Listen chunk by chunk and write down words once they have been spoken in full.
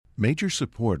Major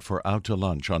support for Out to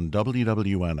Lunch on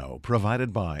WWNO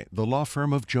provided by the law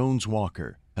firm of Jones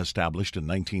Walker, established in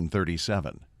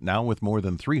 1937, now with more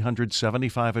than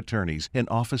 375 attorneys in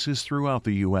offices throughout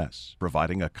the U.S.,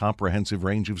 providing a comprehensive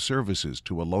range of services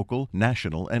to a local,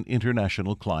 national, and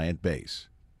international client base.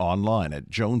 Online at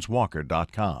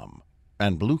joneswalker.com.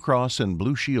 And Blue Cross and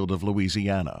Blue Shield of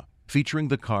Louisiana, featuring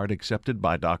the card accepted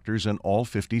by doctors in all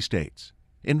 50 states.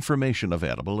 Information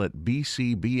available at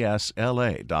bcbsla.com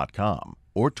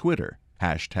or Twitter,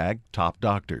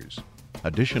 #TopDoctors.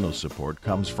 Additional support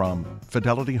comes from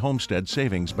Fidelity Homestead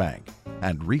Savings Bank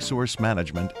and Resource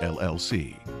Management,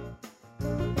 LLC.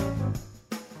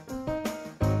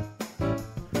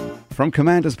 From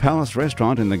Commander's Palace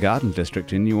Restaurant in the Garden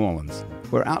District in New Orleans,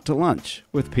 we're out to lunch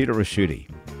with Peter Ricchiuti.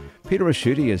 Peter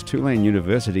Ricchiuti is Tulane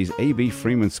University's A.B.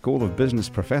 Freeman School of Business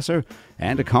professor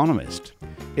and economist.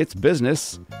 It's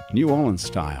business, New Orleans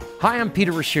style. Hi, I'm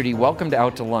Peter Ricchiuti. Welcome to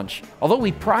Out to Lunch. Although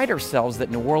we pride ourselves that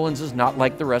New Orleans is not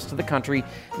like the rest of the country,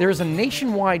 there is a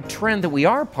nationwide trend that we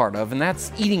are part of, and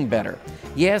that's eating better.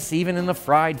 Yes, even in the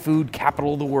fried food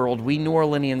capital of the world, we New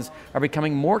Orleanians are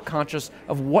becoming more conscious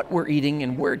of what we're eating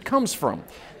and where it comes from.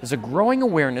 There's a growing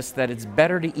awareness that it's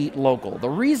better to eat local. The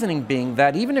reasoning being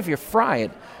that even if you fry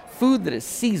it, food that is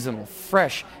seasonal,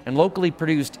 fresh, and locally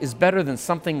produced is better than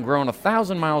something grown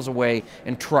 1,000 miles away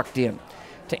and trucked in.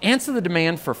 To answer the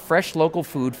demand for fresh local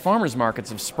food, farmers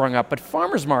markets have sprung up, but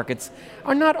farmers markets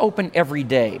are not open every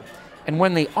day. And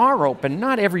when they are open,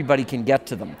 not everybody can get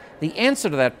to them. The answer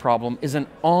to that problem is an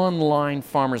online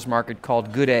farmers market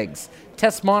called Good Eggs.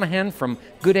 Tess Monahan from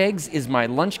Good Eggs is my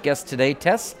lunch guest today.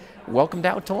 Tess, welcome to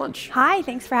Out to Lunch. Hi,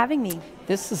 thanks for having me.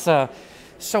 This is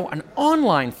So an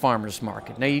online farmers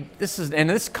market. Now,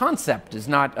 this concept is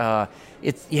not.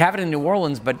 You have it in New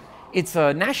Orleans, but it's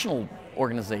a national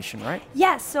organization, right?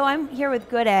 Yes, so I'm here with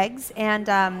Good Eggs, and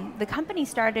the company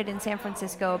started in San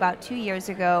Francisco about 2 years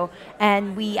ago,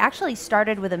 and we actually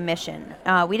started with a mission.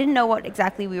 We didn't know what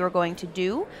exactly we were going to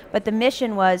do, but the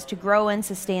mission was to grow and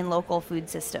sustain local food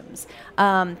systems.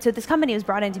 So this company was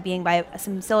brought into being by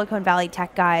some Silicon Valley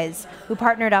tech guys who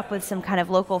partnered up with some kind of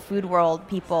local food world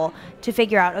people to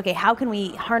figure out, okay, how can we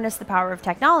harness the power of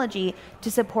technology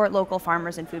to support local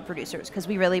farmers and food producers, because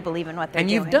we really believe in what they're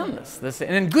doing. And you've done this.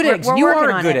 And then Good Eggs, you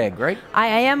are a good egg, right? I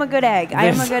am a good egg. I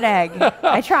am a good egg.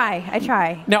 I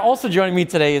try. Now, also joining me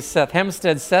today is Seth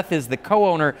Hempstead. Seth is the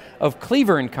co-owner of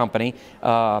Cleaver & Company,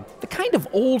 the kind of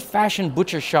old-fashioned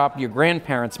butcher shop your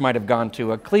grandparents might have gone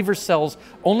to. Cleaver sells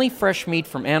only fresh meat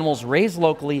from animals raised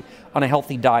locally on a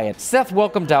healthy diet. Seth,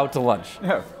 welcome to Out to Lunch.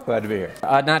 Yeah, glad to be here.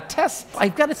 Now, Tess,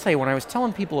 I've got to say, when I was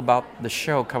telling people about the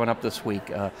show coming up this week,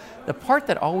 the part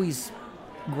that always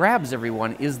grabs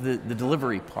everyone is the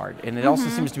delivery part, and it also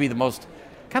seems to be the most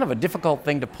kind of a difficult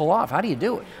thing to pull off. How do you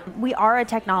do it? We are a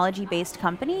technology-based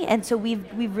company, and so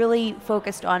we've really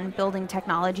focused on building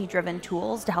technology-driven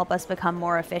tools to help us become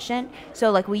more efficient.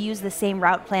 So like we use the same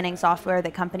route planning software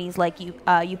that companies like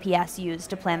UPS use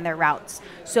to plan their routes.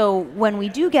 So when we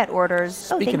do get orders...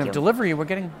 Speaking of delivery, we're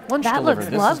getting lunch that delivered.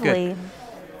 That looks lovely.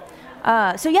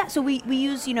 So we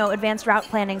use advanced route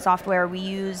planning software.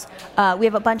 We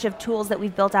have a bunch of tools that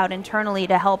we've built out internally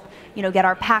to help get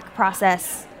our pack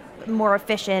process more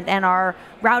efficient, and our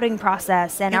routing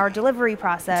process and our delivery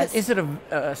process. Is it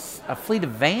a fleet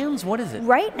of vans? What is it?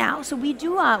 Right now, so we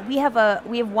have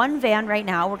one van right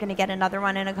now. We're going to get another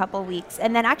one in a couple weeks,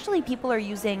 and then actually people are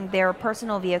using their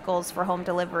personal vehicles for home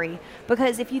delivery,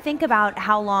 because if you think about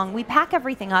how long we pack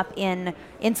everything up in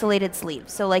insulated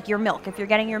sleeves. So like your milk, if you're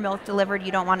getting your milk delivered,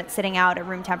 you don't want it sitting out at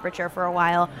room temperature for a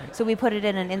while. So we put it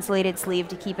in an insulated sleeve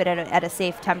to keep it at a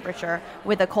safe temperature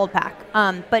with a cold pack.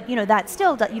 But that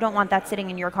still, you don't want that sitting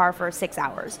in your car for 6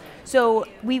 hours. So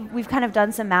we've kind of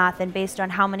done some math, and based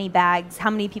on how many bags, how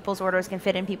many people's orders can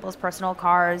fit in people's personal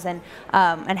cars, and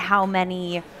how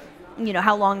many,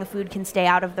 how long the food can stay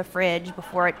out of the fridge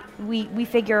before it, we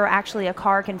figure actually a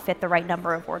car can fit the right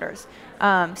number of orders.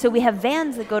 So we have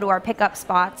vans that go to our pickup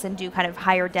spots and do kind of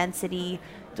higher density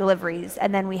deliveries,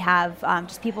 and then we have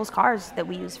just people's cars that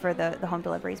we use for the home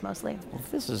deliveries mostly. Well,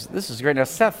 this is great. Now,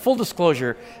 Seth, full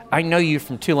disclosure, I know you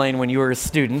from Tulane when you were a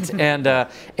student, and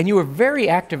you were very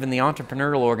active in the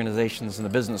entrepreneurial organizations in the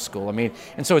business school. I mean,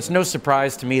 and so it's no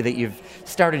surprise to me that you've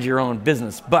started your own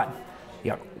business. But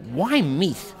why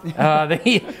meat?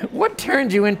 What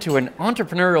turned you into an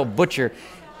entrepreneurial butcher?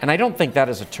 And I don't think that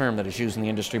is a term that is used in the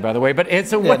industry, by the way. But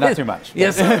it's not too much.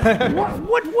 Yes.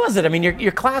 What was it? I mean,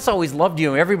 your class always loved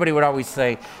you. Everybody would always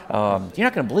say, "You're not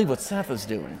going to believe what Seth is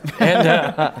doing."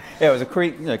 And it was a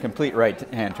complete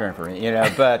right-hand turn for me.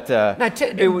 But now,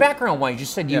 background-wise, you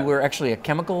said you were actually a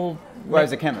chemical Well, I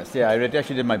was a chemist. Yeah, I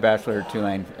actually did my bachelor at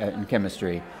Tulane in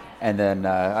chemistry, and then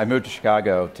I moved to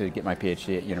Chicago to get my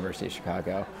PhD at University of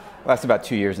Chicago. Lasted about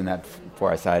 2 years in that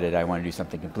before I decided I wanted to do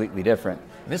something completely different.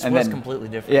 This was completely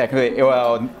different. Yeah,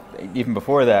 well, even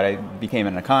before that, I became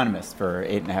an economist for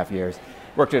 8.5 years.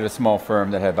 Worked at a small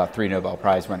firm that had about 3 Nobel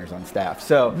Prize winners on staff.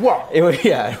 So wow. It was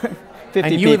 50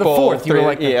 and you people. Were the fourth. You were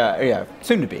like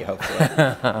soon to be, hopefully.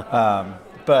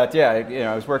 But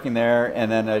yeah, I was working there, and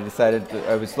then I decided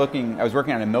I was working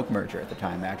on a milk merger at the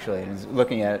time, actually, and I was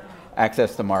looking at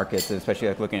access to markets, especially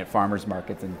like looking at farmers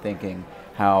markets and thinking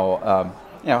how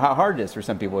how hard it is for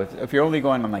some people if you're only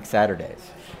going on like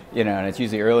Saturdays, and it's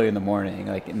usually early in the morning.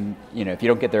 Like, and, if you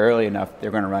don't get there early enough,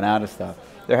 they're going to run out of stuff.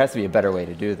 There has to be a better way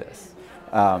to do this.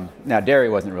 Now, dairy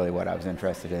wasn't really what I was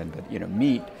interested in, but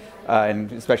meat,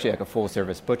 and especially like a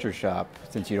full-service butcher shop,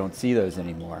 since you don't see those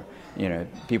anymore.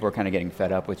 People are kind of getting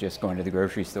fed up with just going to the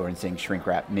grocery store and seeing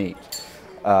shrink-wrapped meat.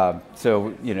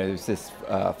 So there's this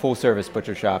full-service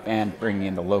butcher shop and bringing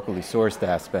in the locally sourced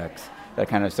aspects that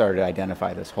kind of started to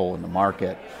identify this hole in the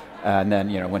market. And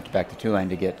then, went back to Tulane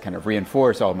to get kind of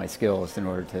reinforce all my skills in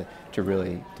order to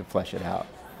really flesh it out.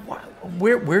 Wow.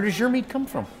 Where does your meat come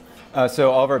from?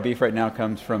 So all of our beef right now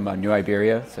comes from New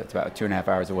Iberia, so it's about 2.5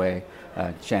 hours away.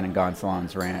 Shannon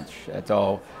Gonsalon's ranch. It's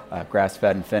all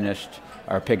grass-fed and finished.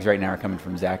 Our pigs right now are coming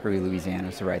from Zachary,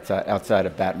 Louisiana, so right outside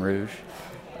of Baton Rouge.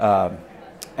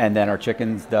 And then our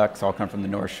chickens, ducks, all come from the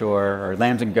North Shore. Our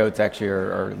lambs and goats actually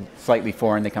are slightly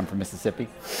foreign. They come from Mississippi.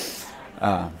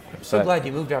 I'm so glad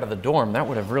you moved out of the dorm. That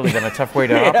would have really been a tough way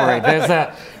to operate.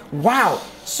 There's wow.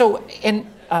 So, and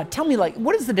tell me,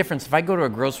 what is the difference if I go to a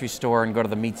grocery store and go to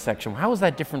the meat section? How is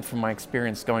that different from my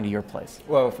experience going to your place?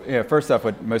 Well, first off,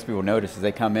 what most people notice is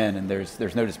they come in and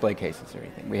there's no display cases or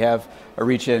anything. We have a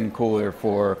reach-in cooler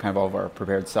for kind of all of our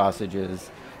prepared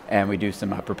sausages, and we do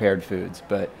some prepared foods,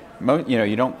 but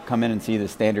you don't come in and see the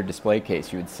standard display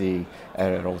case you would see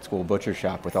at an old school butcher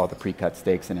shop with all the pre-cut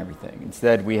steaks and everything.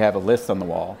 Instead, we have a list on the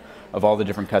wall of all the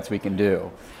different cuts we can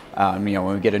do. When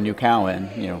we get a new cow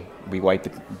in, we wipe the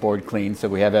board clean so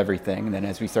we have everything, and then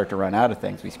as we start to run out of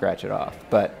things, we scratch it off.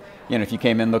 But if you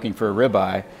came in looking for a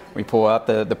ribeye, we pull out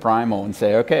the primal and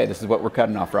say, okay, this is what we're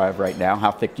cutting off right now. How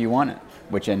thick do you want it?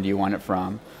 Which end do you want it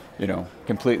from?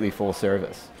 Completely full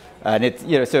service. And it's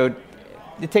so.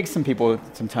 It takes some people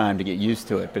some time to get used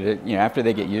to it, but after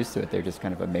they get used to it, they're just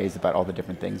kind of amazed about all the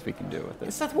different things we can do with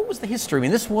it. Seth, what was the history? I mean,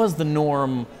 this was the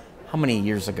norm how many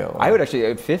years ago? I would actually,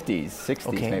 50s,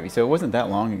 60s maybe, so it wasn't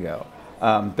that long ago.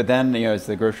 But then, as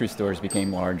the grocery stores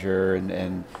became larger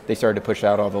and they started to push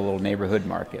out all the little neighborhood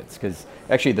markets, because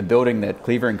actually the building that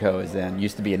Cleaver & Co. is in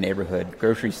used to be a neighborhood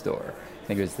grocery store. I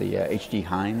think it was the H.G.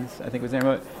 Heinz, I think was the name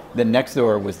of it. Then next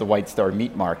door was the White Star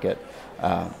Meat Market,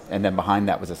 and then behind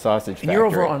that was a sausage factory. And you're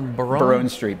over on Barone? Barone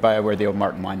Street, by where the old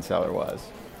Martin Wine Cellar was.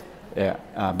 Yeah,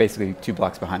 basically 2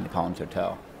 blocks behind the Columns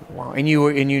Hotel. Wow, and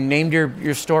you named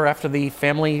your store after the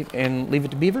family and Leave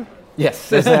It to Beaver? Yes.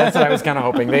 That's what I was kind of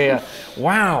hoping.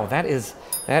 Wow, that is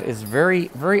very,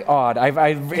 very odd.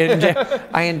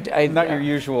 Not your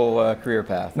usual career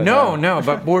path. No,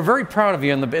 but we're very proud of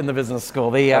you in the business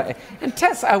school. And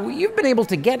Tess, you've been able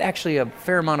to get actually a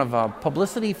fair amount of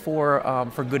publicity for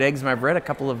Good Eggs, and I've read a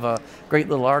couple of great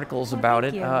little articles about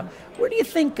it. Where do you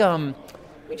think? Let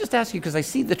me just ask you, because I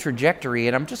see the trajectory,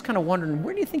 and I'm just kind of wondering,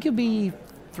 where do you think you'll be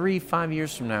 3-5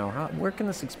 years from now? Where can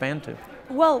this expand to?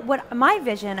 Well, what my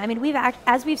vision, I mean,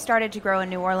 as we've started to grow in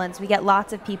New Orleans, we get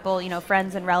lots of people,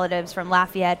 friends and relatives from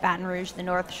Lafayette, Baton Rouge, the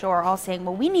North Shore, all saying,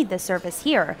 well, we need this service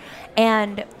here.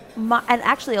 And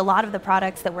actually a lot of the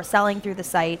products that we're selling through the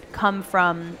site come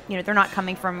from, they're not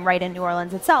coming from right in New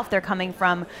Orleans itself. They're coming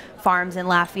from farms in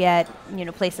Lafayette,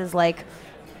 places like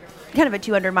kind of a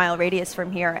 200-mile radius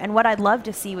from here. And what I'd love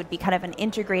to see would be kind of an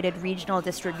integrated regional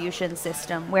distribution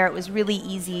system where it was really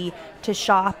easy to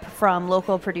shop from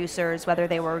local producers, whether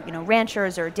they were,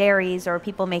 ranchers or dairies or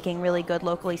people making really good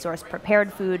locally sourced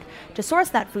prepared food, to source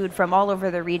that food from all over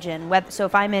the region. So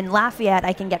if I'm in Lafayette,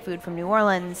 I can get food from New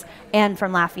Orleans and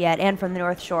from Lafayette and from the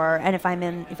North Shore. And if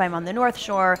I'm on the North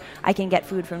Shore, I can get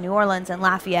food from New Orleans and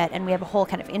Lafayette. And we have a whole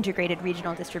kind of integrated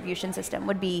regional distribution system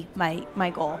would be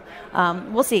my goal.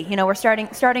 We'll see. We're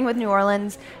starting with New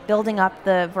Orleans, building up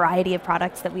the variety of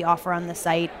products that we offer on the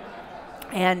site.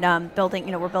 and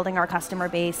building, we're building our customer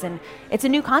base, and it's a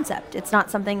new concept. It's not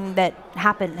something that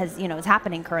is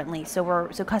happening currently.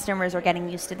 So customers are getting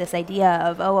used to this idea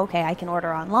of, oh, okay, I can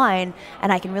order online,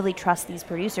 and I can really trust these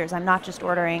producers. I'm not just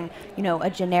ordering, a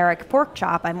generic pork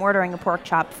chop. I'm ordering a pork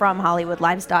chop from Hollywood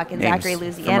Livestock in Zachary,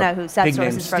 Louisiana, who Seth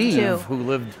sources from too. Who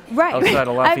lived right. outside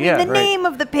of Lafayette. I mean, the name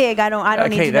of the pig, I don't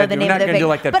need to know the name of the pig.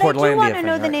 Like that but I do Portlandia want to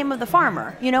know thing, the name of the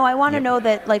farmer. I want to know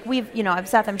that, like,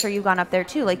 Seth, I'm sure you've gone up there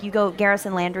too. Like, you go,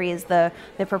 Garrison Landry is the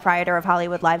proprietor of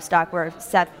Hollywood Livestock, where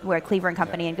Cleaver and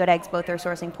Company and Good Eggs both are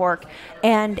sourcing pork.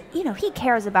 And, he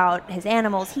cares about his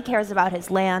animals, he cares about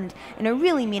his land in a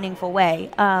really meaningful way.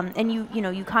 And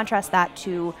you contrast that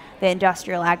to the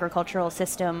industrial agricultural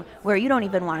system where you don't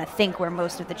even want to think where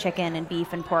most of the chicken and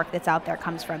beef and pork that's out there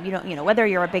comes from. You don't, whether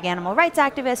you're a big animal rights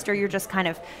activist or you're just kind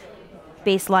of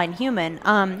baseline human,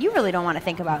 you really don't want to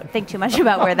think too much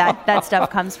about where that stuff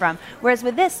comes from. Whereas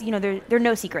with this, there are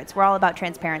no secrets. We're all about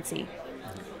transparency.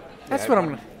 That's what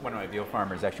one of my veal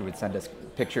farmers actually would send us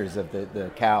pictures of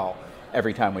the cow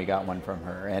every time we got one from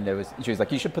her, and she was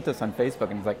like, you should put this on Facebook,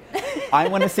 and he's like, I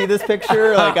want to see this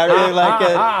picture, like, I really like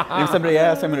it, and if somebody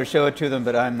asks, I'm going to show it to them,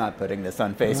 but I'm not putting this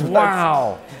on Facebook.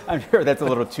 Wow. I'm sure that's a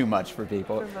little too much for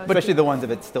people, especially the ones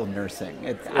of it still nursing.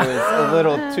 It was a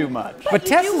little too much. But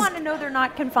you do want to know they're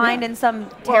not confined in some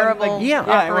terrible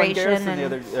operation.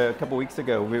 A couple weeks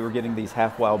ago, we were getting these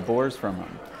half-wild boars from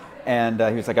him, and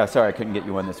he was like, oh, sorry, I couldn't get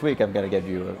you one this week. I've got to give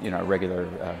you a regular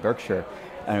Berkshire.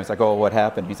 And I was like, oh, what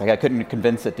happened? He's like, I couldn't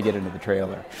convince it to get into the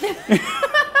trailer.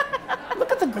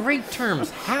 Look at the great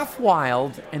terms, half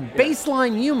wild and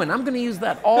baseline human. I'm going to use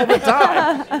that all the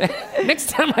time. Next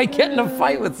time I get in a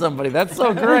fight with somebody, that's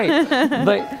so great.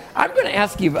 But I'm going to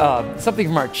ask you something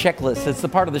from our checklist. It's the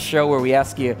part of the show where we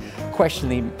ask you a question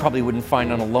that you probably wouldn't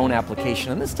find on a loan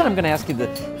application. And this time I'm going to ask you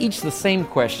each the same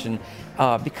question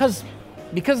because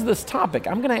of this topic.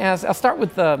 I'm going to ask. I'll start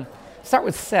with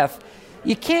Seth.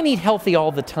 You can't eat healthy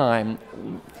all the time.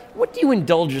 What do you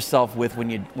indulge yourself with when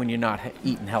you're not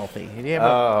eating healthy?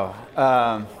 That's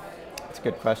a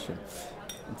good question.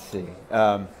 Let's see.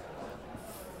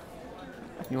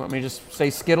 You want me to just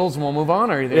say Skittles and we'll move on,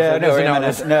 or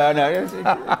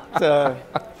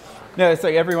no, it's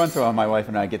like every once in a while my wife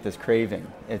and I get this craving.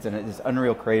 It's this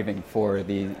unreal craving for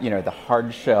the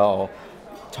hard shell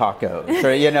tacos,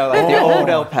 or, like the old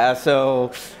El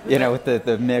Paso, with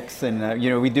the mix, and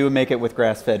we do make it with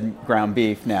grass-fed ground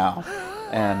beef now,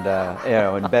 and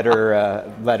and better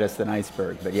lettuce than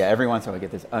iceberg. But yeah, every once in a while I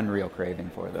get this unreal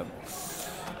craving for them.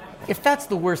 If that's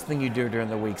the worst thing you do during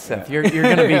the week, Seth, you're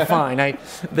going to be fine.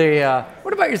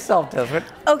 What about yourself, Tess?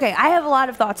 Okay, I have a lot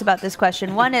of thoughts about this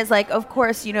question. One is, like, of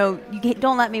course, you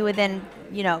don't let me within,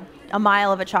 a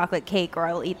mile of a chocolate cake or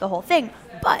I will eat the whole thing.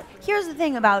 But here's the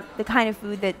thing about the kind of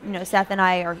food that Seth and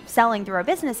I are selling through our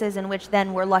businesses, and which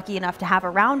then we're lucky enough to have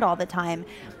around all the time,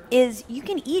 is you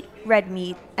can eat red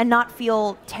meat and not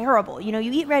feel terrible. You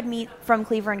eat red meat from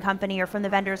Cleaver and Company or from the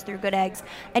vendors through Good Eggs,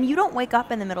 and you don't wake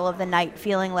up in the middle of the night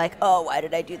feeling like, oh, why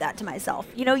did I do that to myself?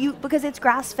 Because it's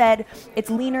grass-fed,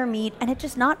 it's leaner meat, and it's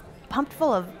just not pumped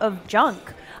full of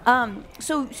junk.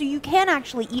 So you can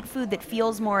actually eat food that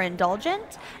feels more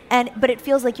indulgent, but it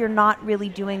feels like you're not really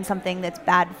doing something that's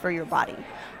bad for your body.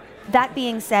 That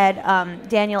being said,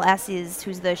 Daniel Esses,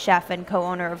 who's the chef and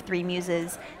co-owner of Three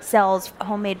Muses, sells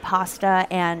homemade pasta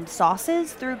and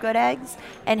sauces through Good Eggs,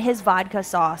 and his vodka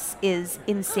sauce is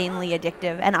insanely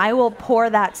addictive. And I will pour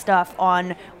that stuff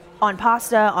on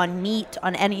pasta, on meat,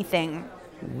 on anything.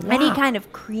 Wow. Any kind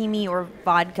of creamy or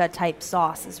vodka type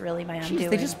sauce is really my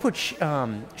undoing. They just put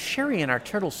sherry in our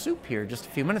turtle soup here just a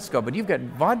few minutes ago, but you've got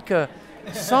vodka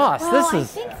sauce. Well, I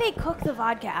think they cook the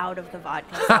vodka out of the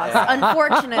vodka sauce,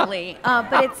 unfortunately.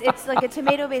 But it's like a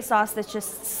tomato-based sauce that's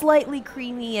just slightly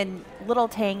creamy and a little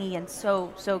tangy and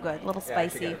so good, a little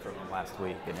spicy. I got it from him last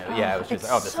week. It was just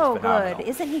this is so phenomenal. good.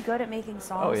 Isn't he good at making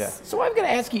sauce? Oh yeah. So I'm going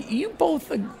to ask you. You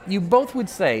both would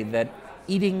say that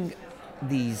eating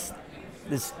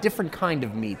this different kind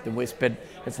of meat, the way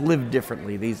it's lived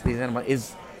differently, these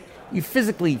animals, you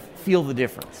physically feel the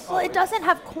difference. Well, it doesn't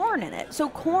have corn in it. So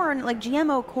corn, like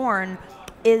GMO corn,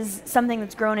 is something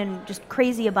that's grown in just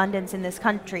crazy abundance in this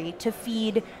country to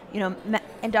feed,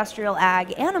 industrial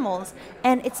ag animals.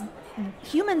 And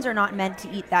humans are not meant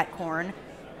to eat that corn.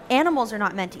 Animals are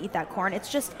not meant to eat that corn.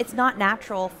 It's not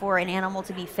natural for an animal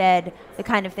to be fed the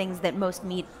kind of things that most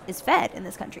meat is fed in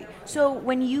this country. So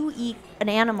when you eat an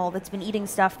animal that's been eating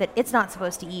stuff that it's not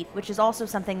supposed to eat, which is also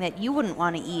something that you wouldn't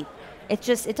want to eat,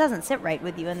 it doesn't sit right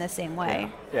with you in the same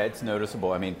way. Yeah, it's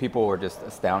noticeable. I mean, people were just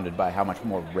astounded by how much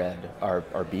more red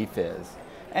our beef is.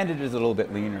 And it is a little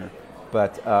bit leaner.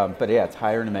 But yeah, it's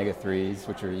higher in omega-3s,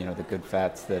 which are, you know, the good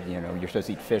fats that, you know, you're supposed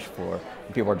to eat fish for.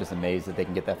 And people are just amazed that they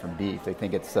can get that from beef. They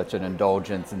think it's such an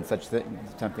indulgence and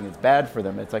something that's bad for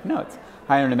them. It's like, no, it's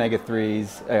higher in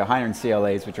omega-3s, higher in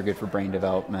CLAs, which are good for brain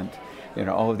development, you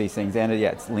know, all of these things. And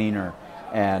yeah, it's leaner.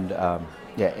 And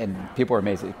and people are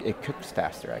amazed. It cooks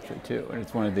faster, actually, too. And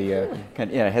it's one of the,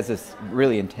 it has this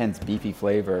really intense beefy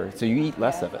flavor, so you eat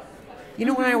less of it. You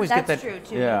know, when I always get that. That's true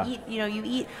too. Yeah. You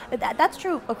eat. That's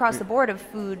true across the board of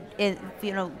food.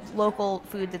 Local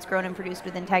food that's grown and produced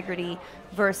with integrity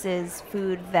versus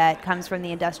food that comes from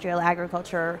the industrial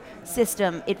agriculture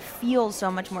system. It feels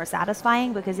so much more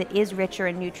satisfying because it is richer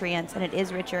in nutrients and it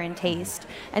is richer in taste,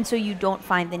 and so you don't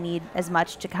find the need as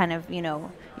much to kind of, you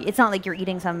know. It's not like you're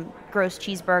eating some gross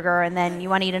cheeseburger and then you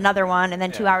want to eat another one and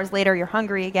then 2 hours later you're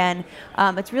hungry again.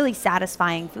 It's really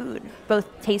satisfying food,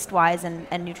 both taste-wise and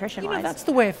nutrition-wise. You know, that's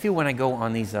the way I feel when I go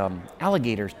on these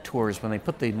alligator tours when they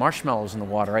put the marshmallows in the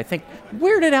water. I think,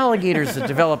 where did alligators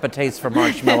develop a taste for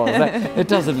marshmallows? It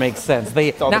doesn't make sense.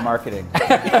 It's all the marketing.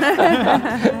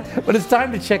 But it's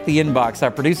time to check the inbox.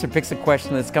 Our producer picks a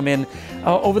question that's come in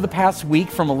over the past week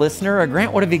from a listener.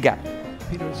 Grant, what have you got?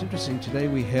 Peter, it's interesting. Today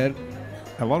we had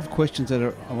a lot of questions that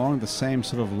are along the same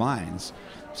sort of lines.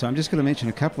 So I'm just going to mention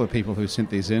a couple of people who sent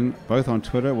these in, both on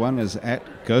Twitter. One is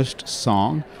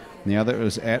 @GhostSong, and the other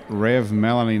is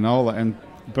 @RevMelaninola. And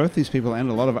both these people and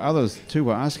a lot of others too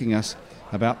were asking us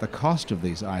about the cost of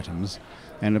these items,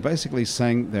 and are basically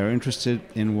saying they're interested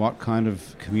in what kind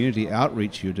of community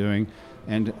outreach you're doing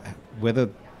and whether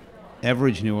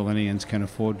average New Orleanians can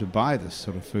afford to buy this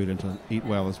sort of food and to eat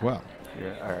well as well.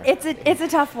 Yeah, all right. It's a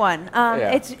tough one.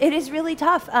 It is really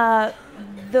tough.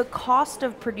 The cost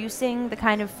of producing the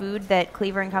kind of food that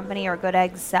Cleaver and Company or Good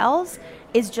Eggs sells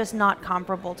is just not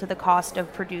comparable to the cost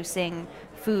of producing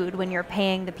food when you're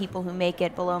paying the people who make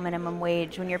it below minimum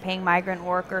wage, when you're paying migrant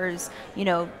workers, you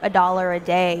know, $1 a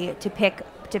day to pick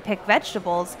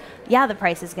vegetables. Yeah, the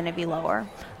price is going to be lower.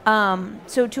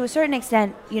 So to a certain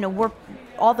extent, you know,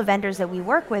 all the vendors that we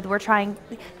work with,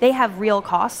 they have real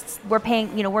costs. We're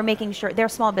paying, you know, we're making sure they're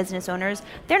small business owners.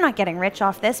 They're not getting rich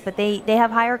off this, but they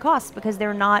have higher costs because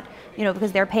they're not, you know,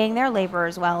 because they're paying their labor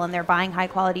as well and they're buying high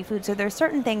quality food. So there's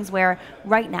certain things where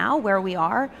right now, where we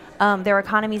are, there are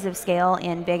economies of scale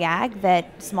in big ag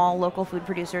that small local food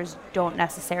producers don't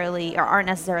necessarily or aren't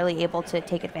necessarily able to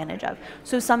take advantage of.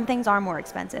 So some things are more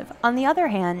expensive. On the other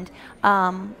hand,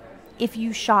 if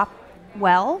you shop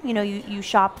well, you know, you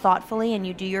shop thoughtfully and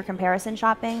you do your comparison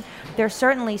shopping, there's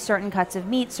certainly certain cuts of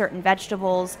meat, certain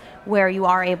vegetables where you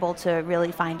are able to really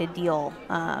find a deal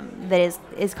that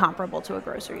is comparable to a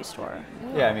grocery store.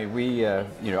 Yeah, I mean, we,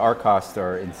 you know, our costs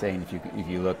are insane. If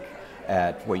you look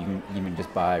at what you can even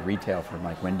just buy retail from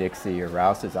like Winn-Dixie or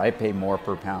Rouse's, I pay more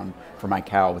per pound for my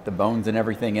cow with the bones and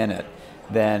everything in it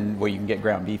than what you can get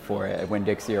ground beef for at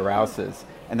Winn-Dixie or Rouse's.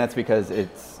 And that's because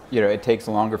it's, you know, it takes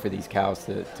longer for these cows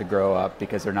to grow up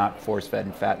because they're not force-fed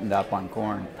and fattened up on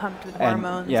corn. Pumped with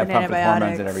hormones and pumped antibiotics. with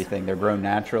hormones and everything. They're grown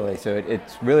naturally. So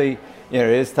it's really, you know,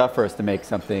 it is tough for us to make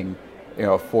something, you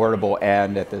know, affordable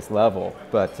and at this level.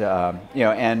 But, you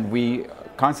know, and we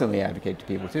constantly advocate to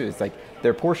people too. It's like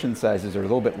their portion sizes are a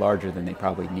little bit larger than they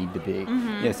probably need to be.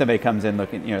 Mm-hmm. You know, somebody comes in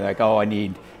looking, you know, like, oh, I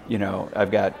need, you know,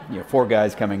 I've got, you know, 4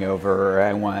 guys coming over, or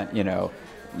I want, you know,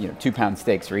 2-pound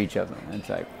steaks for each of them. And it's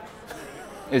like,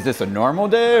 is this a normal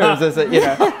day, or is this a, you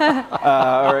know,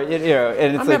 or, you know,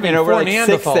 and it's like, you know, we're like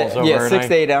 6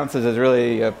 to 8 ounces is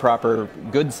really a proper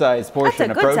good-sized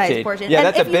portion of protein. That's a good-sized portion. Yeah, and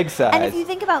that's a big size. And if you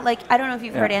think about, like, I don't know if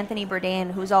you've heard Anthony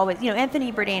Bourdain, who's always, you know,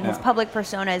 Anthony Bourdain, his public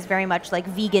persona is very much like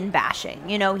vegan bashing.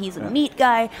 You know, he's a meat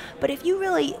guy. But if you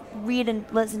really read and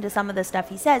listen to some of the stuff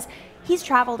he says, he's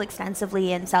traveled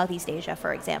extensively in Southeast Asia,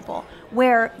 for example,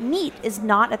 where meat is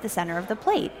not at the center of the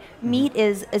plate. Meat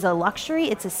is a luxury,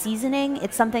 it's a seasoning,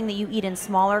 it's something that you eat in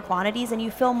smaller quantities, and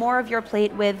you fill more of your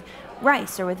plate with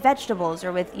rice or with vegetables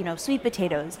or with, you know, sweet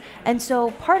potatoes. And so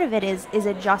part of it is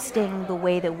adjusting the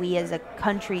way that we as a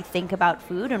country think about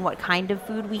food and what kind of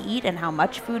food we eat and how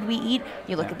much food we eat.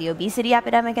 You look at the obesity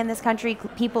epidemic in this country,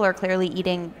 people are clearly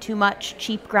eating too much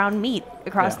cheap ground meat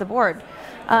across the board.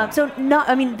 So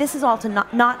this is all to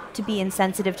not to be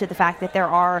insensitive to the fact that there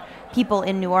are people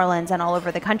in New Orleans and all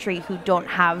over the country who don't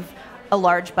have a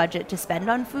large budget to spend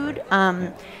on food.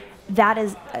 That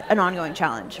is an ongoing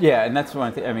challenge. Yeah, and that's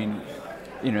one thing. I mean,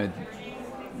 you know,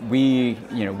 we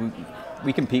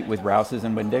compete with Rouse's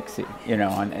and Winn-Dixie, you know,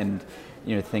 and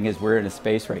you know, the thing is, we're in a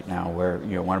space right now where,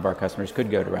 you know, one of our customers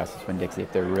could go to Rouse's, Winn-Dixie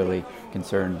if they're really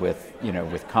concerned with, you know,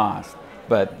 with cost.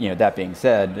 But, you know, that being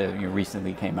said,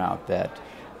 recently came out that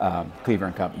Cleaver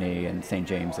and Company and St.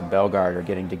 James and Bellegarde are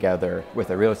getting together with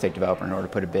a real estate developer in order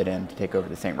to put a bid in to take over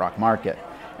the St. Roch market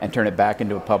and turn it back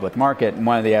into a public market. And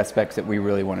one of the aspects that we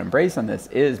really want to embrace on this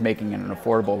is making it an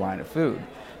affordable line of food,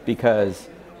 because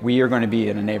we are going to be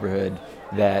in a neighborhood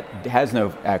that has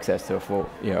no access to a full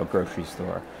grocery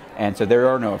store. And so there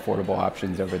are no affordable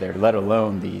options over there, let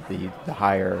alone the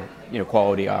higher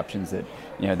quality options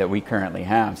that we currently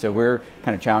have. So we're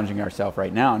kind of challenging ourselves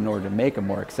right now in order to make a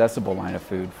more accessible line of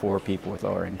food for people with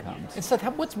lower incomes. And Seth,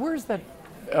 where is that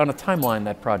on a timeline,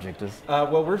 that project is?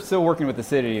 Well, we're still working with the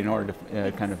city in order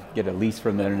to kind of get a lease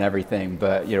from them and everything.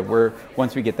 But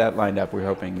once we get that lined up, we're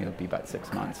hoping it'll be about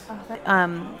 6 months.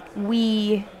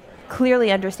 We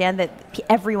clearly understand that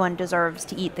everyone deserves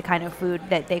to eat the kind of food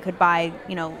that they could buy,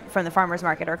 from the farmer's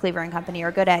market or Cleaver and Company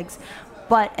or Good Eggs.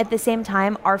 But at the same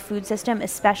time, our food system,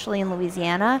 especially in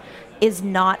Louisiana, is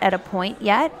not at a point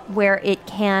yet where it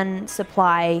can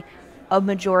supply a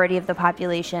majority of the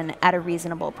population at a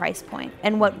reasonable price point.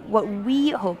 And what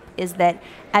we hope is that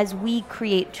as we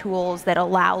create tools that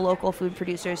allow local food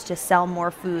producers to sell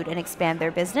more food and expand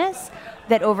their business,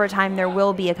 that over time there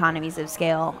will be economies of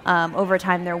scale. Over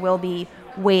time there will be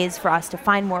ways for us to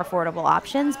find more affordable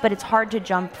options, but it's hard to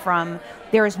jump from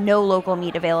there is no local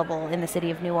meat available in the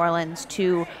city of New Orleans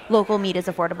to local meat is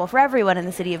affordable for everyone in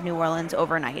the city of New Orleans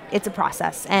overnight. It's a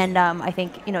process, and I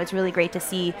think it's really great to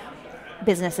see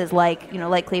businesses like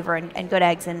Cleaver and Good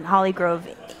Eggs and Holly Grove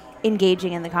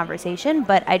engaging in the conversation.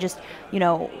 But I just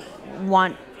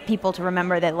want people to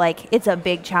remember that it's a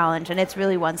big challenge and it's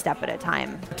really one step at a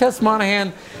time. Tess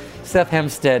Monahan, Seth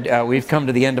Hempstead, we've come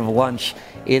to the end of lunch.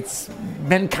 It's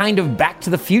been kind of back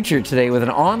to the future today with an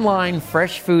online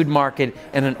fresh food market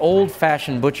and an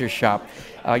old-fashioned butcher shop.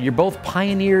 You're both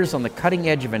pioneers on the cutting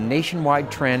edge of a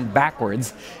nationwide trend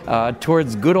backwards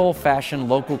towards good old-fashioned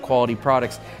local quality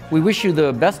products. We wish you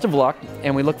the best of luck,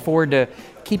 and we look forward to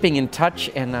keeping in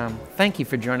touch. And thank you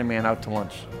for joining me on Out to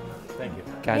Lunch. Thank you.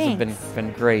 Guys, Thanks. have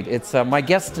been great. It's my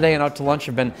guests today on Out to Lunch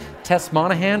have been Tess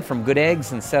Monahan from Good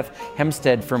Eggs and Seth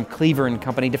Hempstead from Cleaver and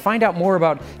Company. To find out more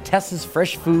about Tess's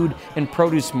fresh food and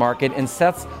produce market and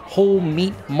Seth's whole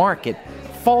meat market,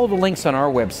 follow the links on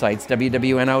our websites,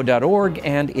 wwno.org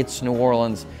and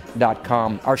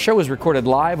itsneworleans.com. Our show is recorded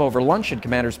live over lunch at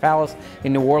Commander's Palace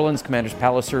in New Orleans. Commander's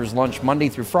Palace serves lunch Monday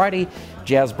through Friday,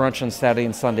 jazz brunch on Saturday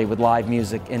and Sunday with live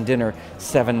music and dinner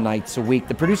 7 nights a week.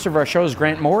 The producer of our show is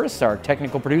Grant Morris. Our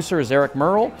technical producer is Eric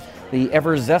Merle. The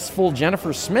ever-zestful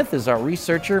Jennifer Smith is our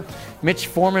researcher. Mitch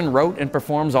Foreman wrote and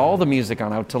performs all the music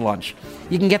on Out to Lunch.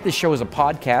 You can get this show as a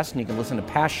podcast, and you can listen to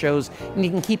past shows, and you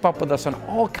can keep up with us on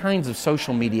all kinds of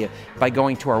social media by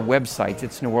going to our websites,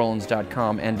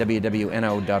 itsneworleans.com and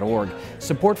wwno.org.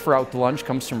 Support for Out to Lunch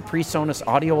comes from PreSonus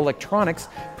Audio Electronics.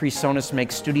 PreSonus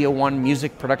makes Studio One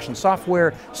music production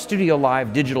software, Studio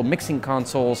Live digital mixing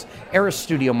consoles, Era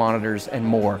Studio monitors, and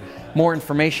more. More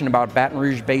information about Baton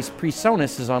Rouge-based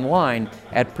PreSonus is online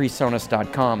at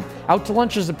presonus.com. Out to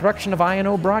Lunch is a production of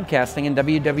INO Broadcasting and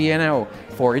WWNO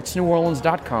for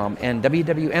itsneworleans.com and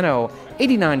WWNO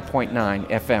 89.9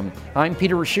 FM. I'm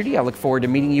Peter Ricchiuti. I look forward to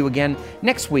meeting you again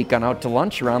next week on Out to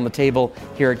Lunch around the table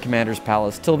here at Commander's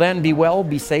Palace. Till then, be well,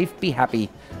 be safe, be happy.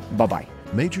 Bye-bye.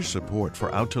 Major support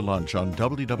for Out to Lunch on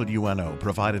WWNO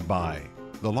provided by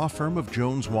the law firm of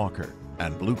Jones Walker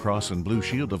and Blue Cross and Blue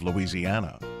Shield of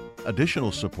Louisiana.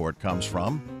 Additional support comes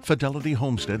from Fidelity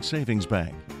Homestead Savings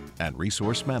Bank and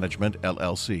Resource Management,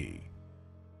 LLC.